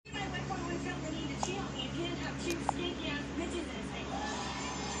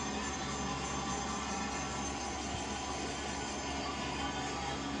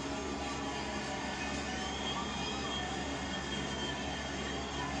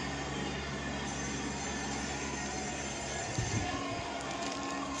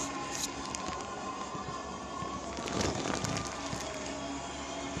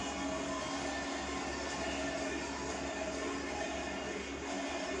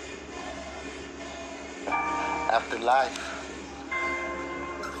Afterlife.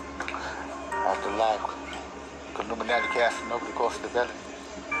 Afterlife. Illuminati casting over the course of the belly.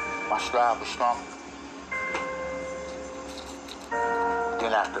 My strive was strong.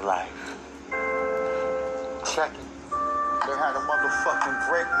 Then afterlife. Check it. They had a motherfucking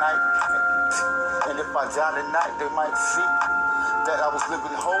break night. And if I die tonight, they might see that I was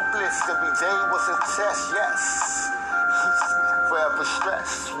living hopeless. Every day was a test, yes. Forever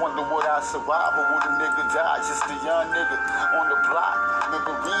stressed. Wonder would I survive or would a nigga die? Just a young nigga on the block.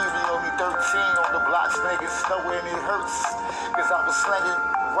 Remember me only 13 on the blocks. Niggas know and it hurts. Cause I was slinging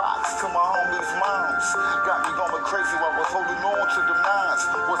rocks to my homies' moms. Got me going crazy while I was holding on to the nines.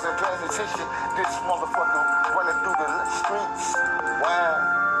 Wasn't paying attention. This motherfucker running through the streets. Wow.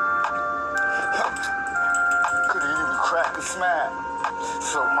 Couldn't even crack a smile.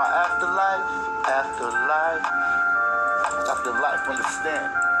 So my afterlife, understand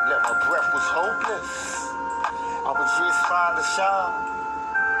that my breath was hopeless. I was just trying to shine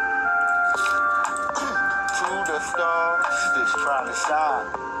to the stars, just trying to shine.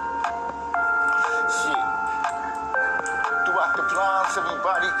 Shit. Throughout the blinds,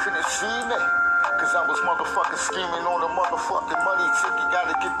 everybody couldn't see me. Cause I was motherfucking scheming on the motherfucking money ticket.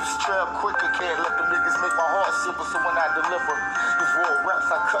 Gotta get this trail quicker. Can't let them niggas make my heart shiver. So when I deliver these raw raps,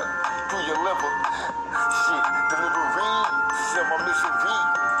 I cut through your liver. Shit, delivery, share my misery,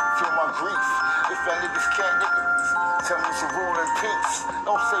 feel my grief. If y'all niggas can't, niggas, tell me to rule in peace.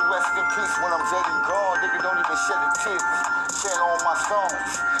 Don't say rest in peace when I'm dead and gone. Nigga, don't even shed a tear. Chant on my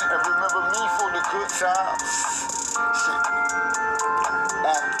songs and remember me for the good times. Shit.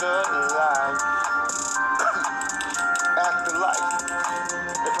 Afterlife. Afterlife.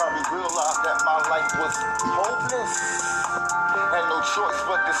 They probably realized that my life was hopeless. Had no choice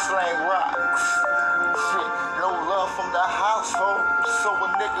but to slang rocks. Shit, no love from the household. So a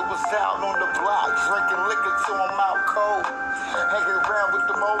nigga was out on the block, drinking liquor till I'm out cold. Hanging around with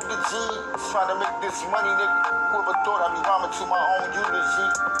them older G's, trying to make this money, nigga. Whoever thought I'd be rhyming to my own eulogy?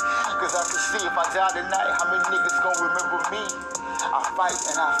 Cause I can see if I die tonight, how many niggas gon' remember me? I fight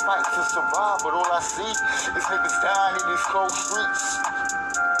and I fight to survive, but all I see is niggas dying in these cold streets.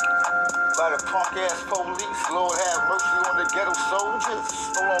 By the punk ass police, Lord have mercy on the ghetto soldiers.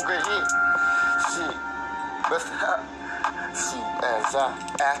 No longer here. Shit. Best see as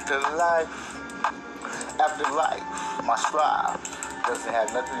afterlife, my strive doesn't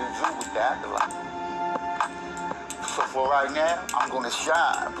have nothing to do with the afterlife. So for right now, I'm gonna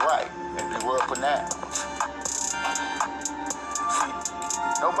shine bright and be world pronounced. See,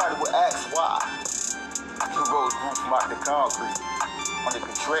 nobody would ask why you rose roof from out the concrete on the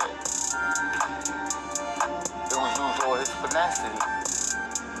tread. It would use all his tenacity.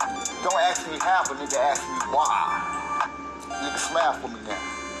 Don't ask me how, but nigga ask me why. Nigga smile for me now.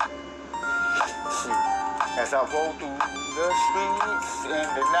 Shit. As I roll through the streets in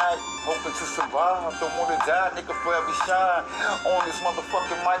the night, hoping to survive, don't wanna die, nigga forever shine. On this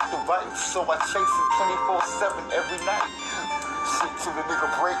motherfucking mic device, so I chase it 24/7 every night. Shit till the nigga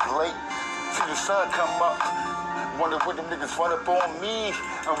break late, till the sun come up. Wonder when them niggas run up on me,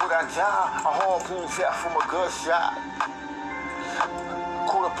 and when I die, a harpoon out from a gunshot.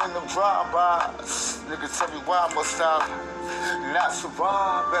 Caught up in them drive-bys, niggas tell me why must I not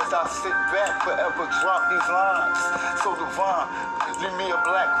survive as I sit back, forever drop these lines. So divine, leave me a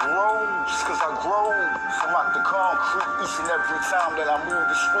black rose, cause I grow from out the concrete each and every time that I move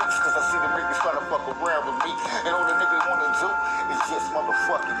the streets, cause I see the niggas trying to fuck around with me, and all the niggas wanna do is just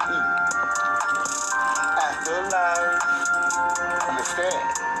motherfucking eat. Afterlife, understand,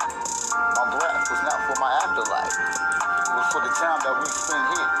 my breath was not for my afterlife, it was for the time that we spend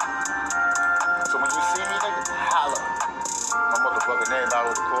here. So when you see me, nigga, holla. My motherfucking name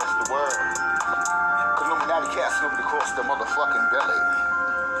out across the world. Illuminati casting over the course of the motherfucking belly.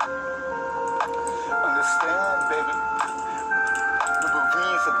 Understand, baby? The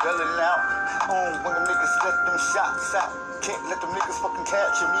Marines are belling out. When the niggas let them shots out. Can't let them niggas fucking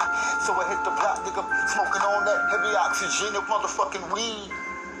capture me. So I hit the block, nigga, smoking on that heavy oxygen of motherfucking weed.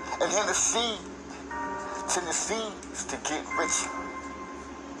 And Hennessy. Tennessee's to get rich.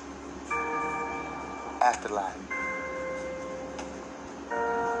 Afterlife.